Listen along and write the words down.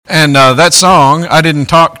And that song, I didn't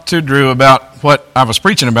talk to Drew about what I was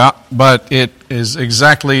preaching about, but it is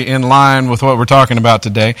exactly in line with what we're talking about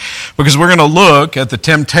today, because we're going to look at the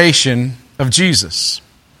temptation of Jesus.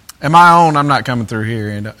 Am I on? I'm not coming through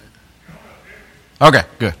here. Okay,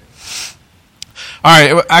 good.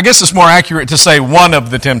 All right, I guess it's more accurate to say one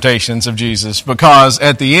of the temptations of Jesus, because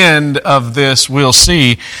at the end of this, we'll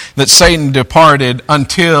see that Satan departed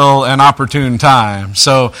until an opportune time.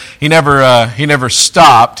 So he never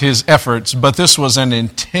stopped his efforts, but this was an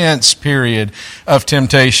intense period of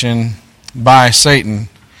temptation by Satan.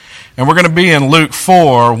 And we're going to be in Luke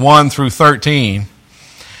 4, 1 through 13.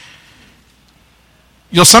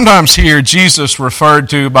 You'll sometimes hear Jesus referred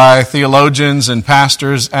to by theologians and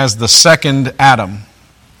pastors as the second Adam.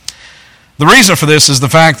 The reason for this is the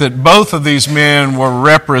fact that both of these men were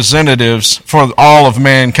representatives for all of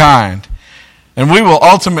mankind. And we will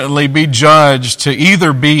ultimately be judged to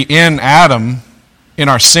either be in Adam, in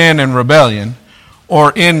our sin and rebellion,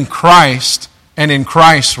 or in Christ and in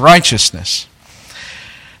Christ's righteousness.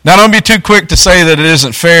 Now, don't be too quick to say that it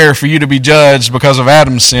isn't fair for you to be judged because of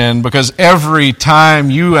Adam's sin, because every time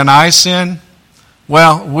you and I sin,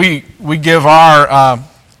 well, we give our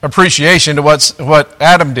appreciation to what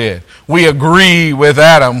Adam did. We agree with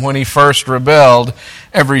Adam when he first rebelled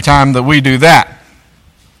every time that we do that.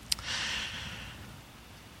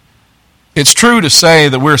 It's true to say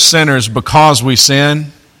that we're sinners because we sin,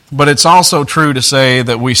 but it's also true to say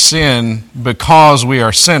that we sin because we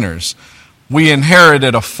are sinners. We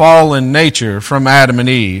inherited a fallen nature from Adam and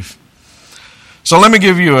Eve. So let me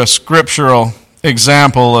give you a scriptural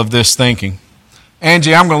example of this thinking.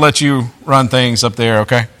 Angie, I'm going to let you run things up there,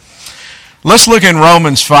 okay? Let's look in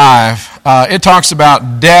Romans 5. It talks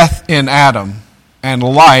about death in Adam and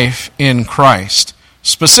life in Christ.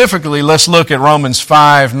 Specifically, let's look at Romans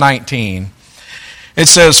 5:19. It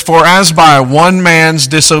says, "For as by one man's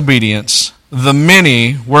disobedience the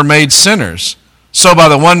many were made sinners, so by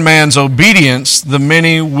the one man's obedience, the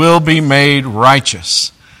many will be made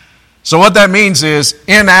righteous." So what that means is,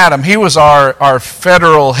 in Adam, he was our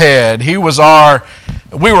federal head. We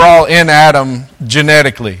were all in Adam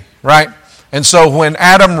genetically, right? And so when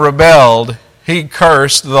Adam rebelled, he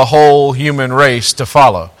cursed the whole human race to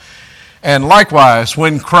follow. And likewise,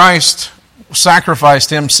 when Christ sacrificed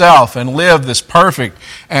himself and lived this perfect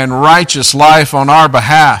and righteous life on our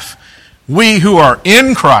behalf, we who are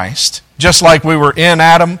in Christ, just like we were in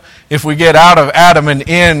Adam, if we get out of Adam and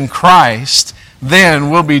in Christ,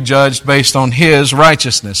 then we'll be judged based on his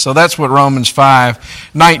righteousness. So that's what Romans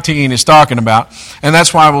 5:19 is talking about. And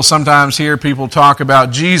that's why we'll sometimes hear people talk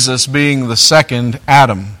about Jesus being the second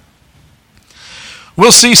Adam.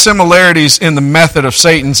 We'll see similarities in the method of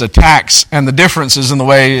Satan's attacks and the differences in the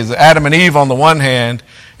way that Adam and Eve on the one hand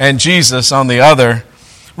and Jesus on the other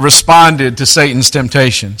responded to Satan's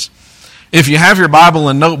temptations. If you have your Bible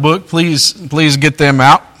and notebook, please get them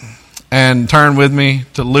out and turn with me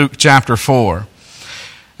to Luke chapter 4.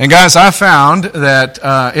 And guys, I found that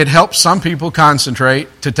it helps some people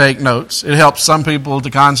concentrate to take notes. It helps some people to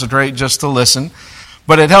concentrate just to listen.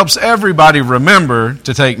 But it helps everybody remember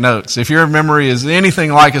to take notes. If your memory is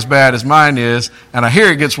anything like as bad as mine is, and I hear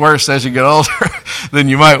it gets worse as you get older, then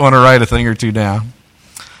you might want to write a thing or two down.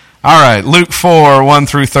 All right, Luke 4, 1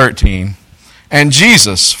 through 13. "And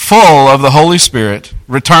Jesus, full of the Holy Spirit,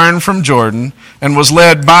 returned from Jordan and was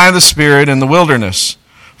led by the Spirit in the wilderness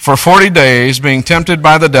for 40 days, being tempted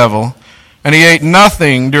by the devil. And he ate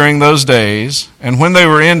nothing during those days, and when they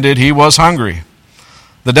were ended, he was hungry.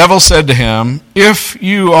 The devil said to him, 'If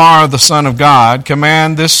you are the Son of God,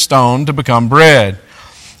 command this stone to become bread.'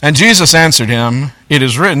 And Jesus answered him, 'It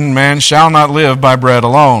is written, man shall not live by bread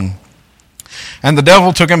alone.' And the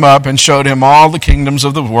devil took him up and showed him all the kingdoms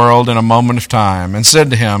of the world in a moment of time, and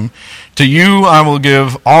said to him, 'To you I will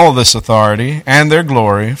give all this authority and their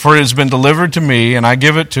glory, for it has been delivered to me, and I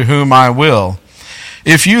give it to whom I will.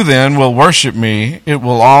 If you then will worship me, it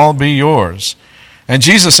will all be yours.' And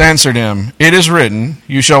Jesus answered him, 'It is written,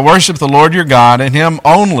 you shall worship the Lord your God, and him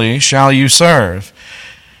only shall you serve.'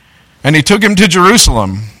 And he took him to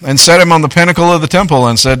Jerusalem, and set him on the pinnacle of the temple,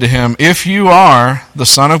 and said to him, 'If you are the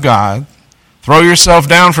Son of God, throw yourself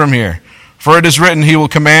down from here. For it is written, he will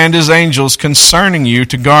command his angels concerning you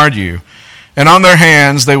to guard you. And on their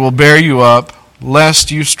hands they will bear you up,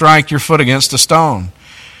 lest you strike your foot against a stone.'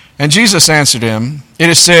 And Jesus answered him, 'It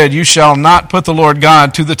is said, you shall not put the Lord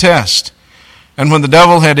God to the test.' And when the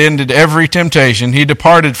devil had ended every temptation, he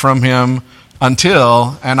departed from him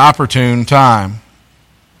until an opportune time."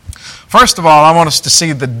 First of all, I want us to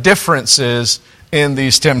see the differences in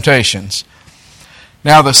these temptations.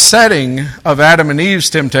 Now, the setting of Adam and Eve's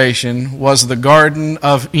temptation was the Garden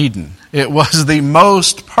of Eden. It was the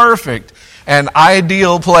most perfect and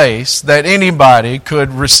ideal place that anybody could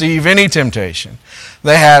receive any temptation.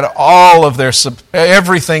 They had all of their,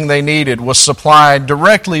 everything they needed was supplied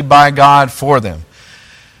directly by God for them.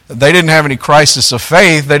 They didn't have any crisis of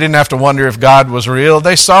faith. They didn't have to wonder if God was real.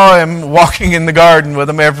 They saw Him walking in the garden with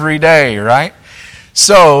them every day, right?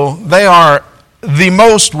 So they are the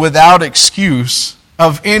most without excuse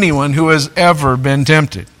of anyone who has ever been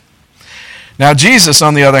tempted. Now, Jesus,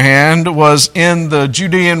 on the other hand, was in the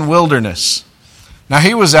Judean wilderness. Now,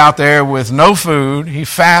 He was out there with no food. He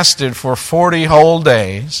fasted for 40 whole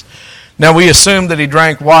days. Now, we assume that He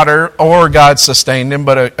drank water or God sustained Him,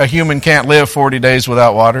 but a human can't live 40 days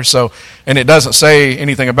without water. So, and it doesn't say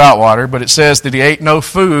anything about water, but it says that He ate no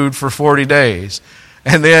food for 40 days.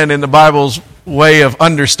 And then in the Bible's way of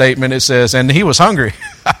understatement, it says, and He was hungry.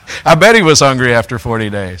 I bet He was hungry after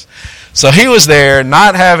 40 days. So He was there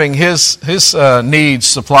not having his needs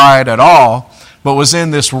supplied at all, but was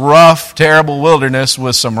in this rough, terrible wilderness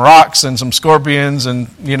with some rocks and some scorpions and,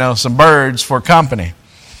 some birds for company.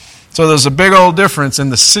 So there's a big old difference in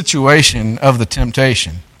the situation of the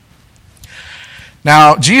temptation.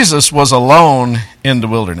 Now, Jesus was alone in the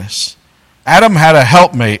wilderness. Adam had a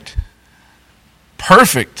helpmate,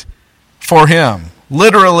 perfect for him,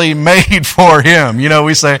 literally made for him.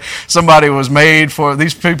 We say somebody was made for,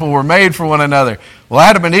 these people were made for one another. Well,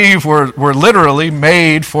 Adam and Eve were literally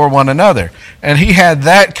made for one another. And he had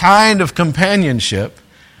that kind of companionship,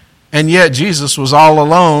 and yet Jesus was all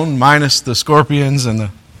alone, minus the scorpions and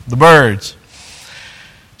the birds.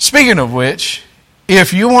 Speaking of which,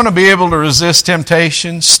 if you want to be able to resist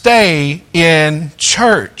temptation, stay in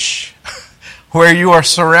church, where you are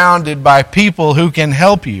surrounded by people who can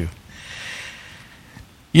help you.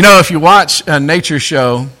 If you watch a nature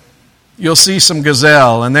show, you'll see some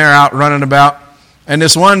gazelle, and they're out running about, and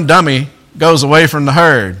this one dummy goes away from the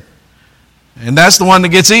herd. And that's the one that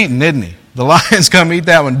gets eaten, isn't he? The lions come eat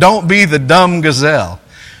that one. Don't be the dumb gazelle.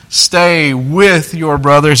 Stay with your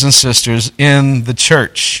brothers and sisters in the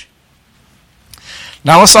church.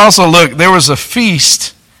 Now let's also look, there was a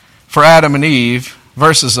feast for Adam and Eve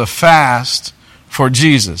versus a fast for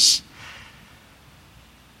Jesus.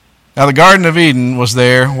 Now the Garden of Eden was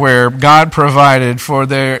there where God provided for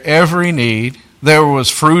their every need. There was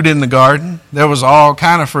fruit in the garden. There was all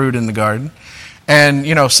kind of fruit in the garden. And,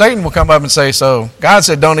 Satan will come up and say, so God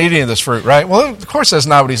said don't eat any of this fruit, right? Well, of course that's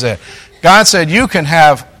not what He said. God said you can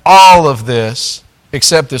have all of this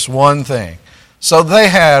except this one thing. So they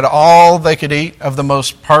had all they could eat of the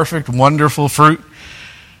most perfect, wonderful fruit.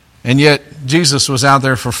 And yet Jesus was out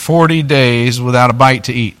there for 40 days without a bite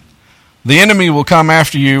to eat. The enemy will come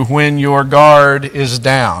after you when your guard is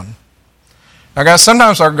down. Now guys,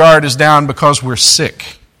 sometimes our guard is down because we're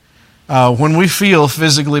sick. When we feel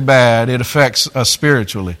physically bad, it affects us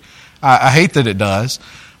spiritually. I hate that it does.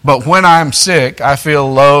 But when I'm sick, I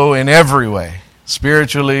feel low in every way.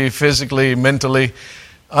 Spiritually, physically, mentally.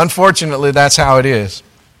 Unfortunately, that's how it is.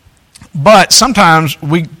 But sometimes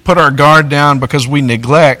we put our guard down because we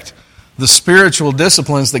neglect the spiritual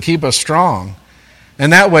disciplines that keep us strong.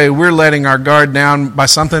 And that way we're letting our guard down by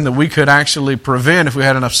something that we could actually prevent if we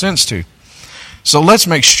had enough sense to. So let's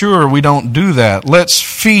make sure we don't do that. Let's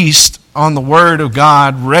feast on the Word of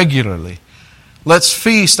God regularly. Let's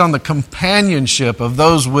feast on the companionship of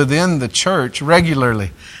those within the church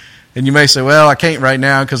regularly. And you may say, well, I can't right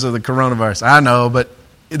now because of the coronavirus. I know, but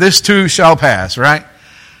this too shall pass, right?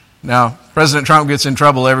 Now, President Trump gets in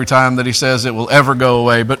trouble every time that he says it will ever go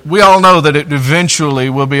away, but we all know that it eventually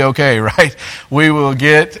will be okay, right? We will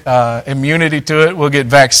get immunity to it. We'll get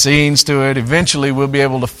vaccines to it. Eventually, we'll be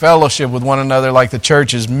able to fellowship with one another like the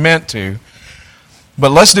church is meant to.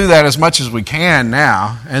 But let's do that as much as we can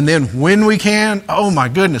now. And then when we can, oh my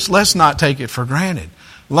goodness, let's not take it for granted.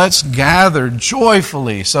 Let's gather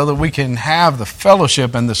joyfully so that we can have the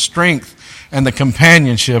fellowship and the strength and the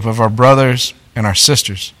companionship of our brothers and our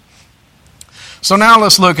sisters. So now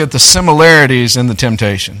let's look at the similarities in the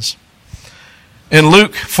temptations. In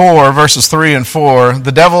Luke 4, verses 3 and 4,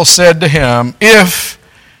 the devil said to him, "If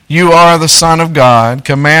you are the Son of God,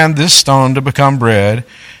 command this stone to become bread."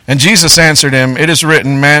 And Jesus answered him, "It is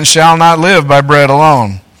written, man shall not live by bread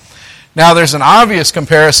alone." Now there's an obvious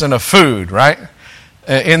comparison of food, right?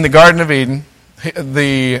 In the Garden of Eden,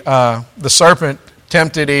 the serpent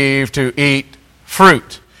tempted Eve to eat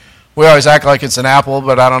fruit. We always act like it's an apple,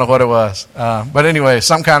 but I don't know what it was. But anyway,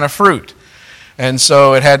 some kind of fruit. And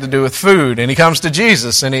so it had to do with food. And he comes to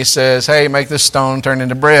Jesus and he says, hey, make this stone turn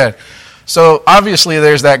into bread. So obviously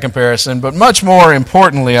there's that comparison. But much more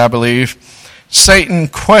importantly, I believe, Satan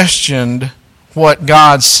questioned what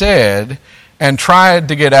God said and tried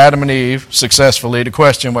to get Adam and Eve successfully to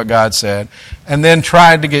question what God said, and then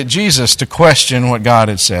tried to get Jesus to question what God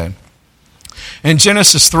had said. In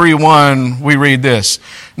Genesis 3:1, we read this: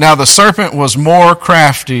 "Now the serpent was more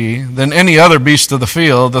crafty than any other beast of the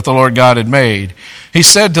field that the Lord God had made. He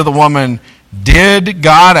said to the woman, 'Did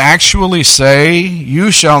God actually say,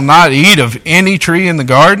 you shall not eat of any tree in the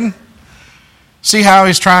garden?'" See how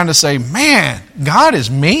he's trying to say, man, God is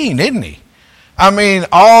mean, isn't he? I mean,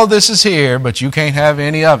 all this is here, but you can't have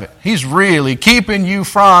any of it. He's really keeping you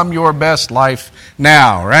from your best life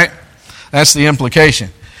now, right? That's the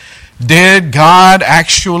implication. Did God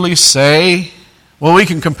actually say? Well, we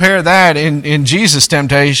can compare that in Jesus'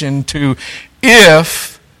 temptation to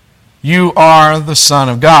if you are the Son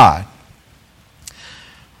of God.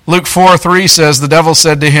 Luke 4:3 says, the devil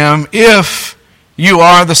said to him, "If you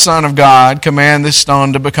are the Son of God, command this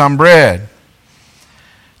stone to become bread."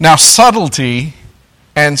 Now, subtlety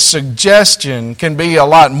and suggestion can be a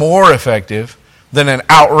lot more effective than an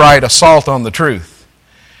outright assault on the truth.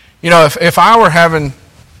 You know, if I were having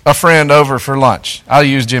a friend over for lunch, I'll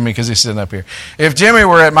use Jimmy because he's sitting up here. If Jimmy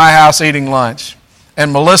were at my house eating lunch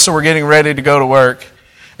and Melissa were getting ready to go to work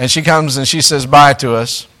and she comes and she says bye to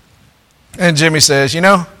us, and Jimmy says,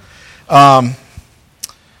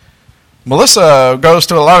 Melissa goes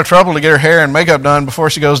to a lot of trouble to get her hair and makeup done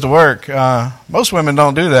before she goes to work. Most women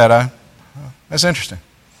don't do that. That's interesting.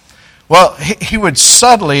 Well, he would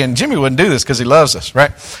subtly, and Jimmy wouldn't do this because he loves us,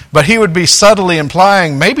 right? But he would be subtly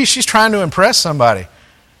implying maybe she's trying to impress somebody.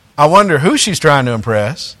 I wonder who she's trying to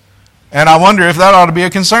impress, and I wonder if that ought to be a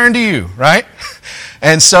concern to you, right?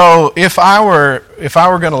 And so if I were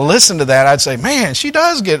going to listen to that, I'd say, man, she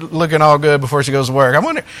does get looking all good before she goes to work. I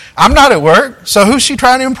wonder, I'm not at work, so who's she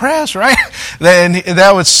trying to impress, right? Then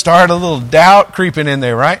that would start a little doubt creeping in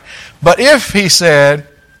there, right? But if he said,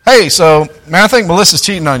 "Hey, so, man, I think Melissa's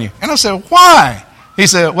cheating on you." And I said, "Why?" He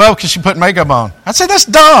said, "Well, because she put makeup on." I'd say, "That's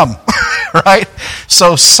dumb," right?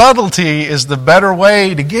 So subtlety is the better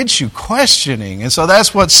way to get you questioning. And so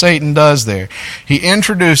that's what Satan does there. He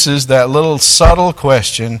introduces that little subtle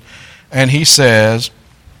question, and he says,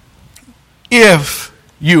 "If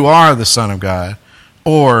you are the Son of God,"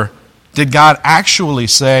 or "Did God actually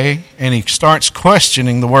say?" And he starts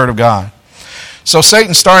questioning the Word of God. So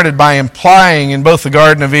Satan started by implying in both the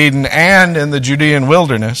Garden of Eden and in the Judean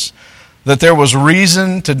wilderness that there was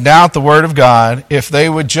reason to doubt the Word of God if they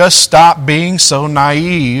would just stop being so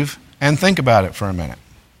naive and think about it for a minute.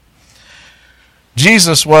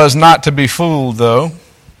 Jesus was not to be fooled, though.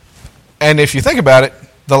 And if you think about it,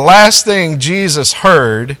 the last thing Jesus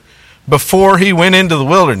heard before he went into the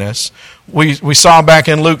wilderness, we saw back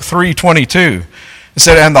in Luke 3:22. It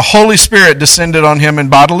said, "And the Holy Spirit descended on him in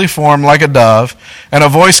bodily form like a dove, and a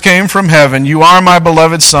voice came from heaven, 'You are my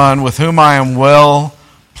beloved Son, with whom I am well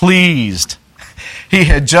pleased.'" He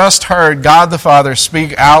had just heard God the Father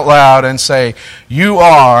speak out loud and say, "You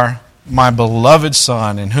are my beloved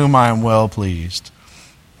Son, in whom I am well pleased."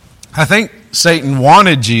 I think Satan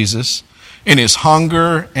wanted Jesus, in his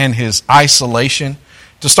hunger and his isolation,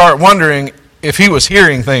 to start wondering if he was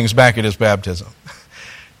hearing things back at his baptism,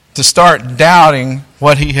 to start doubting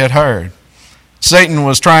what he had heard. Satan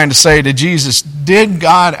was trying to say to Jesus, "Did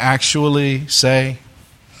God actually say?"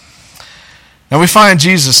 Now we find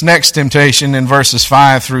Jesus' next temptation in verses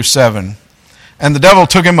 5-7. "And the devil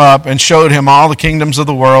took him up and showed him all the kingdoms of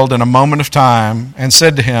the world in a moment of time, and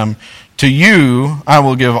said to him, 'To you I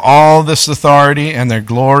will give all this authority and their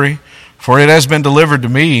glory, for it has been delivered to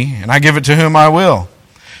me, and I give it to whom I will.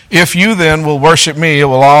 If you then will worship me, it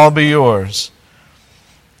will all be yours.'"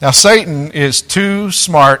 Now Satan is too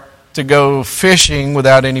smart to go fishing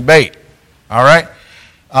without any bait, all right?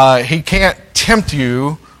 He can't tempt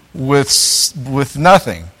you with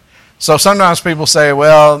nothing. So sometimes people say,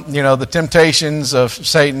 well, the temptations of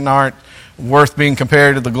Satan aren't worth being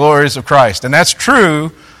compared to the glories of Christ. And that's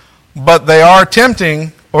true, but they are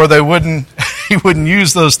tempting, or he wouldn't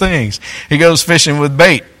use those things. He goes fishing with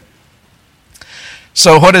bait.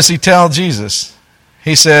 So what does he tell Jesus?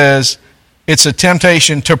 He says, it's a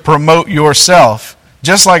temptation to promote yourself,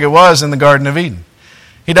 just like it was in the Garden of Eden.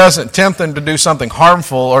 He doesn't tempt them to do something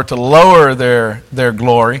harmful or to lower their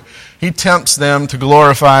glory. He tempts them to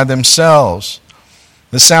glorify themselves.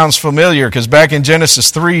 This sounds familiar because back in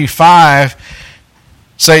Genesis 3:5,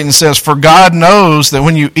 Satan says, "For God knows that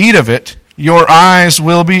when you eat of it, your eyes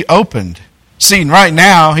will be opened." See, right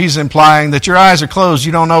now, he's implying that your eyes are closed.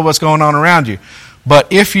 You don't know what's going on around you. But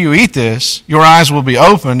if you eat this, your eyes will be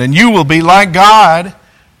opened, and you will be like God,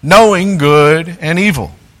 knowing good and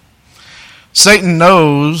evil. Satan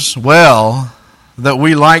knows well that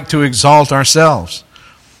we like to exalt ourselves.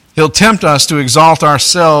 He'll tempt us to exalt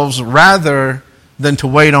ourselves rather than to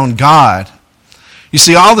wait on God. You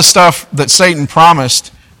see, all the stuff that Satan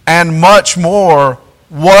promised and much more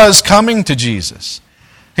was coming to Jesus.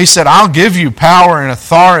 He said, I'll give you power and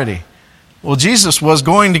authority. Well, Jesus was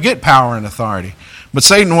going to get power and authority, but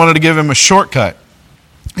Satan wanted to give him a shortcut.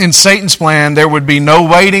 In Satan's plan, there would be no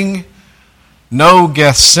waiting, no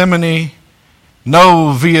Gethsemane,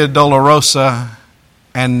 no Via Dolorosa,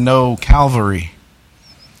 and no Calvary.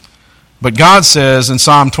 But God says in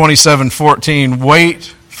Psalm 27:14,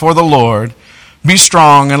 wait for the Lord, be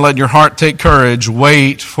strong and let your heart take courage,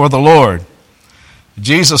 wait for the Lord.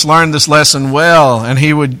 Jesus learned this lesson well, and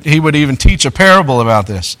he would even teach a parable about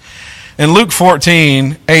this. In Luke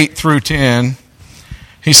 14:8-10,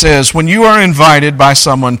 he says, when you are invited by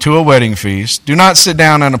someone to a wedding feast, do not sit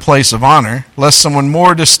down in a place of honor, lest someone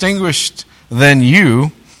more distinguished than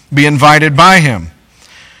you be invited by him.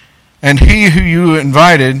 And he who you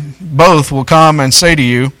invited, both will come and say to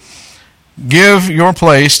you, give your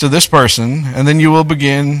place to this person, and then you will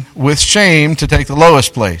begin with shame to take the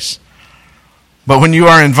lowest place. But when you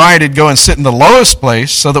are invited, go and sit in the lowest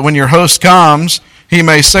place, so that when your host comes, he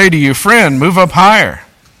may say to you, friend, move up higher.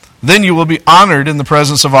 Then you will be honored in the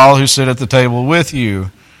presence of all who sit at the table with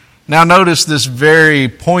you. Now notice this very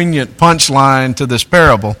poignant punchline to this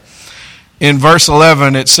parable. In verse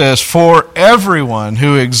 11 it says, for everyone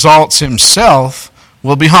who exalts himself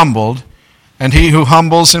will be humbled, and he who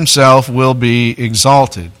humbles himself will be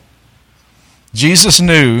exalted. Jesus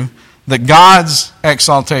knew that God's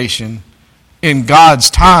exaltation in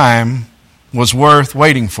God's time was worth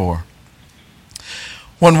waiting for.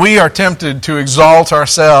 When we are tempted to exalt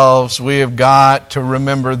ourselves, we have got to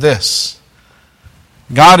remember this.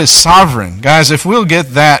 God is sovereign. Guys, if we'll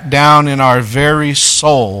get that down in our very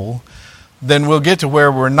soul, then we'll get to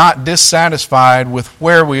where we're not dissatisfied with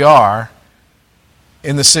where we are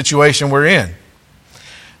in the situation we're in.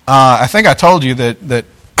 I think I told you that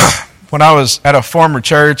when I was at a former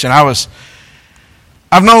church, and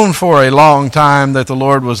I've known for a long time that the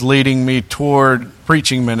Lord was leading me toward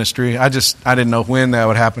preaching ministry. I didn't know when that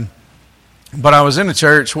would happen. But I was in a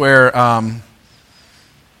church where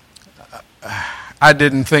I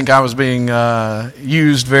didn't think I was being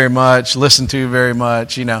used very much, listened to very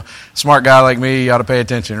much. You know, smart guy like me, you ought to pay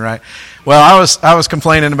attention, right? Well, I was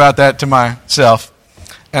complaining about that to myself.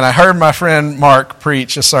 And I heard my friend Mark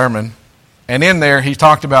preach a sermon. And in there, he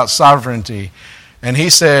talked about sovereignty. And he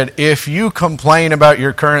said, if you complain about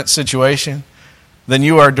your current situation, then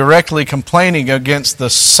you are directly complaining against the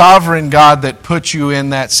sovereign God that put you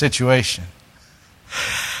in that situation.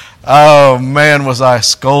 Oh, man, was I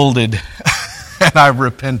scolded. And I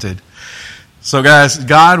repented. So, guys,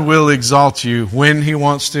 God will exalt you when He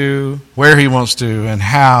wants to, where He wants to, and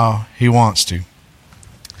how He wants to.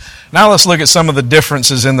 Now let's look at some of the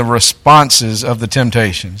differences in the responses of the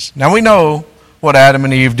temptations. Now we know what Adam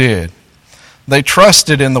and Eve did. They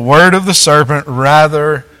trusted in the word of the serpent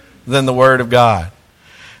rather than the word of God.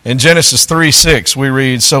 In Genesis 3:6 we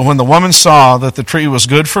read, so when the woman saw that the tree was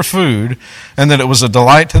good for food, and that it was a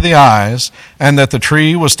delight to the eyes, and that the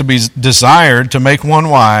tree was to be desired to make one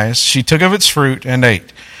wise, she took of its fruit and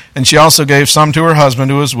ate. And she also gave some to her husband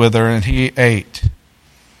who was with her, and he ate.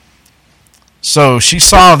 So she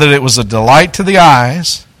saw that it was a delight to the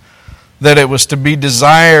eyes, that it was to be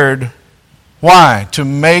desired. Why? To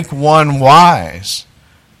make one wise.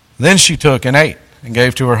 Then she took and ate and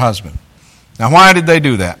gave to her husband. Now, why did they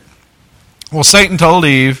do that? Well, Satan told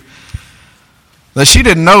Eve that she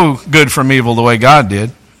didn't know good from evil the way God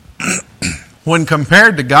did. When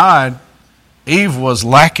compared to God, Eve was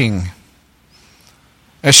lacking.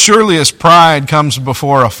 As surely as pride comes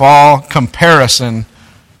before a fall, comparison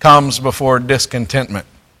comes before discontentment.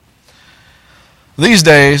 These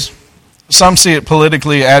days, some see it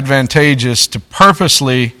politically advantageous to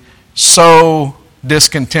purposely sow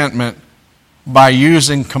discontentment by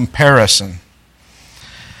using comparison.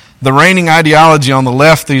 The reigning ideology on the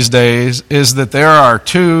left these days is that there are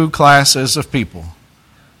two classes of people,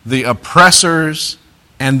 the oppressors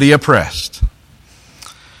and the oppressed.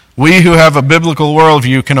 We who have a biblical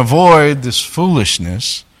worldview can avoid this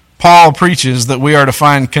foolishness. Paul preaches that we are to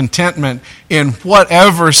find contentment in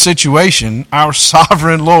whatever situation our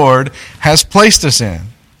sovereign Lord has placed us in.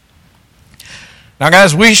 Now,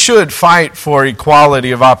 guys, we should fight for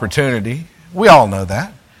equality of opportunity. We all know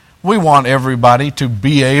that. We want everybody to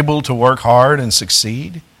be able to work hard and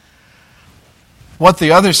succeed. What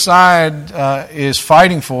the other side is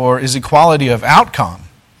fighting for is equality of outcome,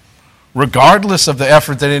 regardless of the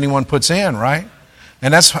effort that anyone puts in, right?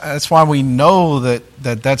 And that's why we know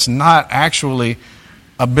that's not actually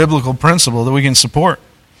a biblical principle that we can support.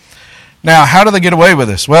 Now, how do they get away with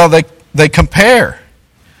this? Well, they compare.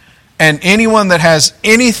 And anyone that has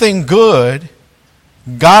anything good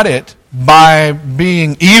got it by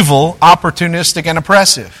being evil, opportunistic, and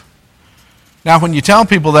oppressive. Now, when you tell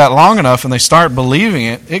people that long enough and they start believing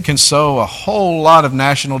it, it can sow a whole lot of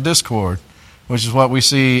national discord, which is what we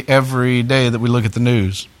see every day that we look at the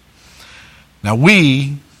news. Now,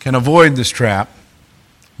 we can avoid this trap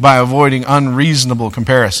by avoiding unreasonable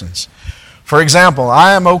comparisons. For example,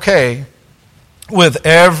 I am okay with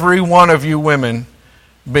every one of you women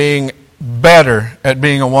being better at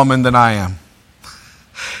being a woman than I am.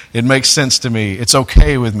 It makes sense to me. It's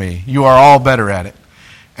okay with me. You are all better at it.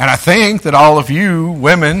 And I think that all of you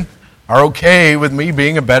women are okay with me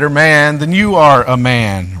being a better man than you are a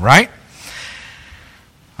man, right?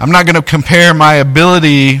 I'm not going to compare my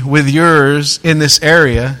ability with yours in this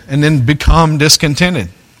area and then become discontented.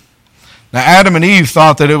 Now, Adam and Eve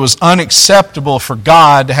thought that it was unacceptable for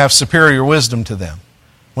God to have superior wisdom to them.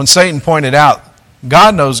 When Satan pointed out,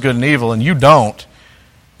 God knows good and evil and you don't,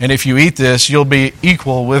 and if you eat this, you'll be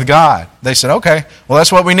equal with God. They said, okay, well,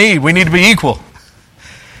 that's what we need. We need to be equal.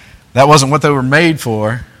 That wasn't what they were made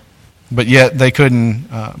for, but yet they couldn't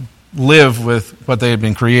live with what they had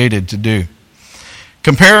been created to do.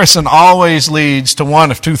 Comparison always leads to one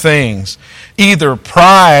of two things: either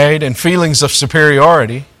pride and feelings of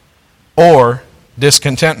superiority or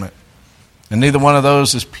discontentment. And neither one of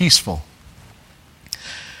those is peaceful.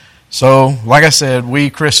 So, like I said, we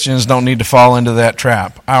Christians don't need to fall into that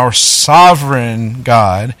trap. Our sovereign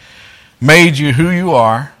God made you who you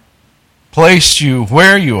are, placed you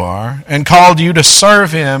where you are, and called you to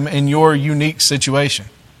serve Him in your unique situation.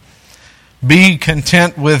 Be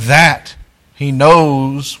content with that. He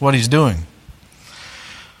knows what He's doing.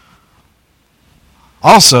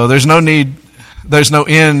 Also, there's no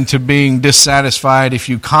end to being dissatisfied if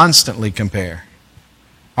you constantly compare.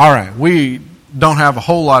 All right, we don't have a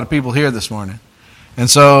whole lot of people here this morning. And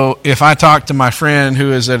so if I talk to my friend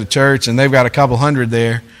who is at a church and they've got a couple hundred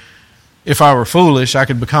there, if I were foolish, I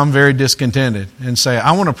could become very discontented and say,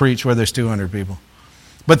 I want to preach where there's 200 people.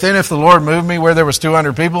 But then if the Lord moved me where there was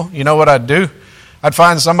 200 people, you know what I'd do? I'd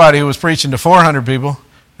find somebody who was preaching to 400 people,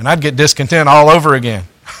 and I'd get discontent all over again,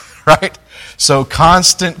 right? So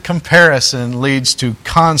constant comparison leads to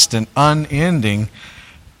constant, unending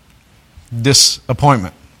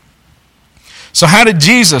disappointment. So how did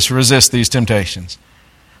Jesus resist these temptations?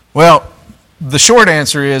 Well, the short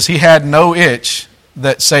answer is He had no itch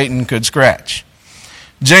that Satan could scratch.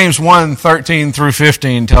 James 1:13 through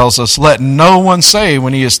 15 tells us, let no one say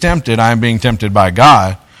when he is tempted, I am being tempted by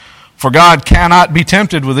God. For God cannot be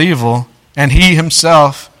tempted with evil, and He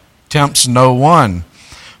Himself tempts no one.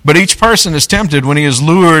 But each person is tempted when he is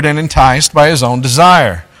lured and enticed by his own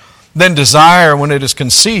desire. Then desire, when it is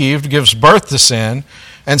conceived, gives birth to sin,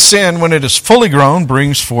 and sin, when it is fully grown,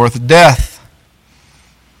 brings forth death.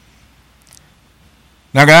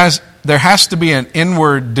 Now, guys, there has to be an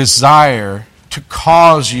inward desire to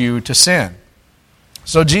cause you to sin.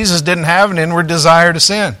 So Jesus didn't have an inward desire to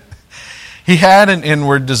sin. He had an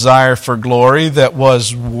inward desire for glory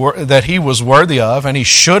that He was worthy of, and He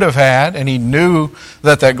should have had, and He knew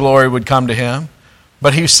that glory would come to Him.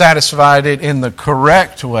 But He satisfied it in the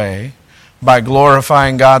correct way by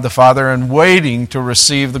glorifying God the Father and waiting to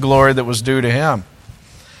receive the glory that was due to Him.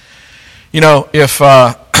 You know,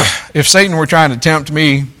 if Satan were trying to tempt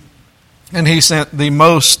me and he sent the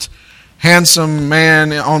most handsome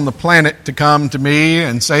man on the planet to come to me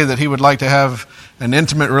and say that he would like to have an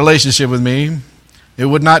intimate relationship with me, it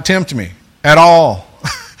would not tempt me at all.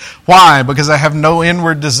 Why? Because I have no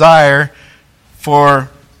inward desire for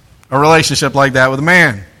a relationship like that with a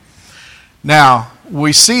man. Now,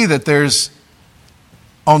 we see that there's,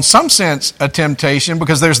 on some sense, a temptation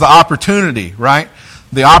because there's the opportunity, right?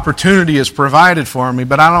 The opportunity is provided for me,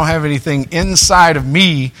 but I don't have anything inside of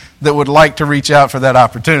me that would like to reach out for that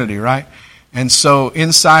opportunity, right? And so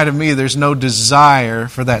inside of me, there's no desire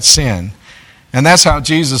for that sin. And that's how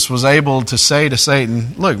Jesus was able to say to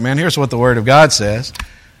Satan, look, man, here's what the Word of God says,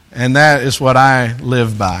 and that is what I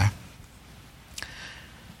live by.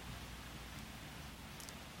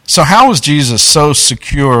 So how was Jesus so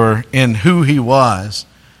secure in who He was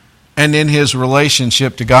and in His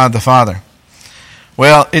relationship to God the Father?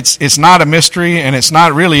 Well, it's not a mystery, and it's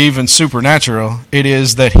not really even supernatural. It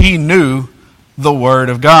is that He knew the Word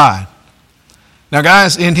of God. Now,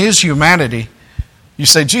 guys, in His humanity, you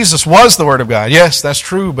say Jesus was the Word of God. Yes, that's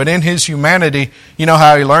true. But in His humanity, you know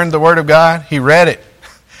how He learned the Word of God? He read it,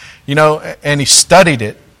 and He studied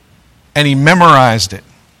it, and He memorized it.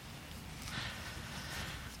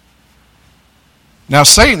 Now,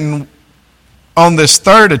 Satan, on this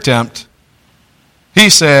third attempt, he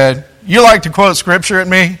said, you like to quote Scripture at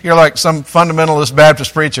me. You're like some fundamentalist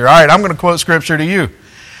Baptist preacher. All right, I'm going to quote Scripture to you.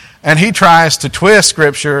 And he tries to twist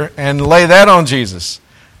Scripture and lay that on Jesus.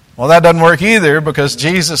 Well, that doesn't work either, because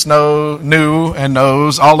Jesus knew and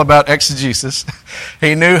knows all about exegesis.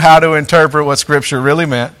 He knew how to interpret what Scripture really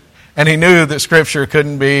meant, and he knew that Scripture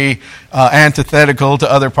couldn't be antithetical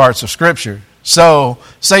to other parts of Scripture. So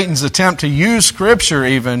Satan's attempt to use Scripture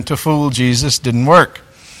even to fool Jesus didn't work,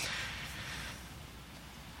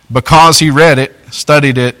 because he read it,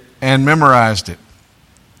 studied it, and memorized it.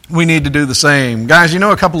 We need to do the same. Guys,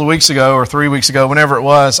 a couple of weeks ago or 3 weeks ago, whenever it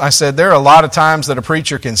was, I said there are a lot of times that a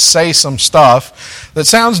preacher can say some stuff that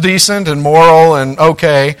sounds decent and moral and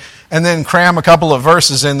okay, and then cram a couple of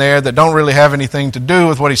verses in there that don't really have anything to do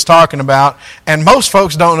with what he's talking about, and most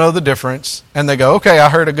folks don't know the difference, and they go, okay, I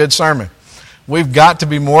heard a good sermon. We've got to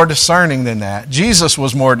be more discerning than that. Jesus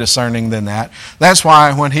was more discerning than that. That's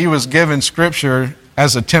why when he was given Scripture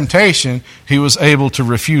as a temptation, he was able to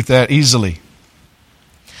refute that easily.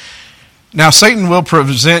 Now, Satan will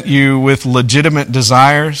present you with legitimate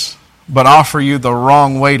desires, but offer you the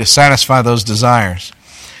wrong way to satisfy those desires.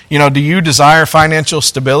 Do you desire financial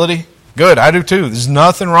stability? Good, I do too. There's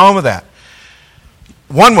nothing wrong with that.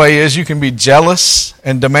 One way is you can be jealous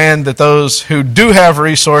and demand that those who do have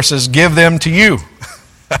resources give them to you.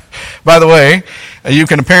 By the way, you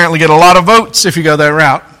can apparently get a lot of votes if you go that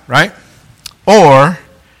route, right? Or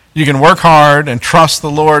you can work hard and trust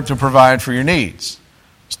the Lord to provide for your needs.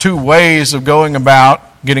 There's two ways of going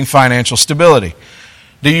about getting financial stability.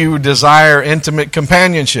 Do you desire intimate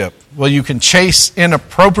companionship? Well, you can chase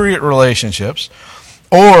inappropriate relationships,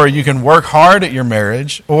 or you can work hard at your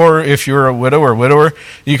marriage, or if you're a widow or widower,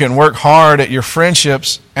 you can work hard at your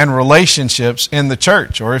friendships and relationships in the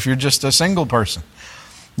church, or if you're just a single person.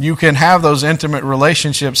 You can have those intimate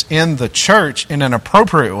relationships in the church in an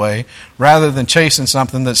appropriate way, rather than chasing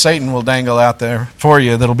something that Satan will dangle out there for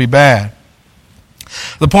you that'll be bad.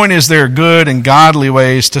 The point is, there are good and godly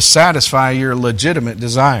ways to satisfy your legitimate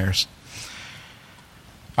desires.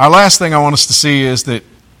 Our last thing I want us to see is that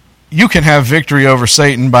you can have victory over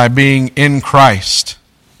Satan by being in Christ,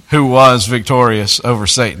 who was victorious over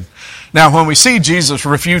Satan. Now, when we see Jesus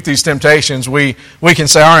refute these temptations, we can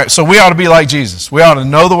say, all right, so we ought to be like Jesus. We ought to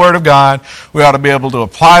know the Word of God. We ought to be able to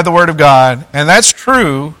apply the Word of God. And that's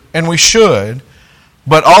true, and we should.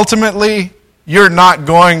 But ultimately, you're not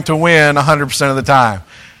going to win 100% of the time.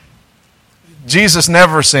 Jesus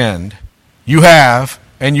never sinned. You have,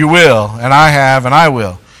 and you will, and I have, and I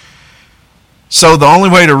will. So the only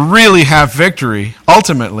way to really have victory,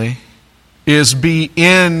 ultimately, is be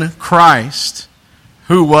in Christ,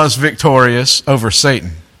 who was victorious over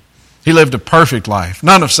Satan. He lived a perfect life.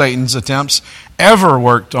 None of Satan's attempts ever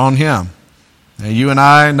worked on him. Now, you and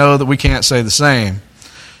I know that we can't say the same.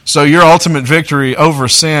 So your ultimate victory over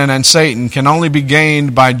sin and Satan can only be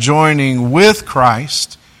gained by joining with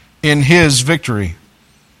Christ in his victory.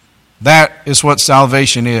 That is what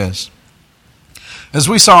salvation is. As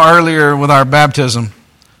we saw earlier with our baptism,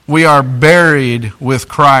 we are buried with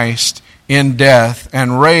Christ in death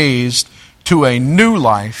and raised to a new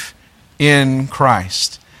life in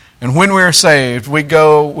Christ. And when we are saved,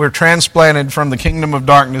 we're transplanted from the kingdom of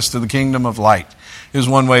darkness to the kingdom of light, is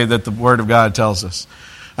one way that the Word of God tells us.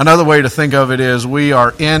 Another way to think of it is we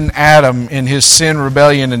are in Adam in his sin,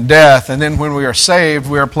 rebellion, and death, and then when we are saved,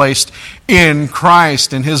 we are placed in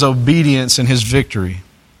Christ in his obedience and his victory.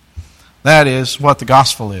 That is what the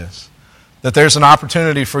gospel is. That there's an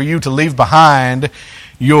opportunity for you to leave behind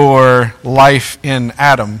your life in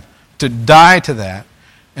Adam, to die to that,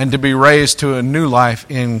 and to be raised to a new life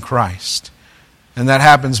in Christ. And that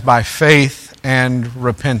happens by faith and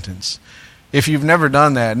repentance. If you've never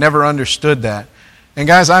done that, never understood that, and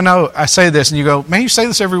guys, I know I say this and you go, man, you say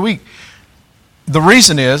this every week. The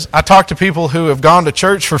reason is, I talk to people who have gone to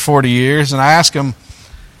church for 40 years and I ask them,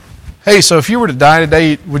 hey, so if you were to die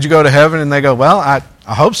today, would you go to heaven? And they go, well, I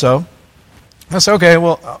hope so. I say, okay,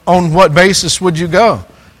 well, on what basis would you go?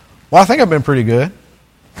 Well, I think I've been pretty good.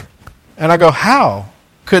 And I go, how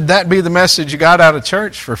could that be the message you got out of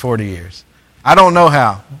church for 40 years? I don't know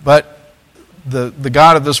how, but the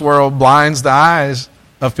God of this world blinds the eyes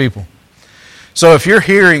of people. So if you're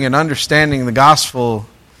hearing and understanding the gospel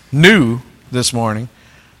new this morning,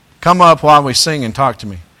 come up while we sing and talk to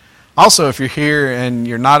me. Also, if you're here and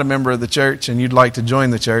you're not a member of the church and you'd like to join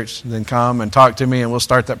the church, then come and talk to me and we'll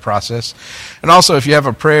start that process. And also, if you have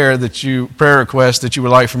a prayer request that you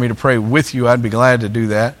would like for me to pray with you, I'd be glad to do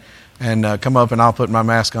that. And come up and I'll put my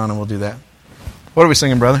mask on and we'll do that. What are we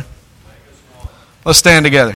singing, brother? Let's stand together.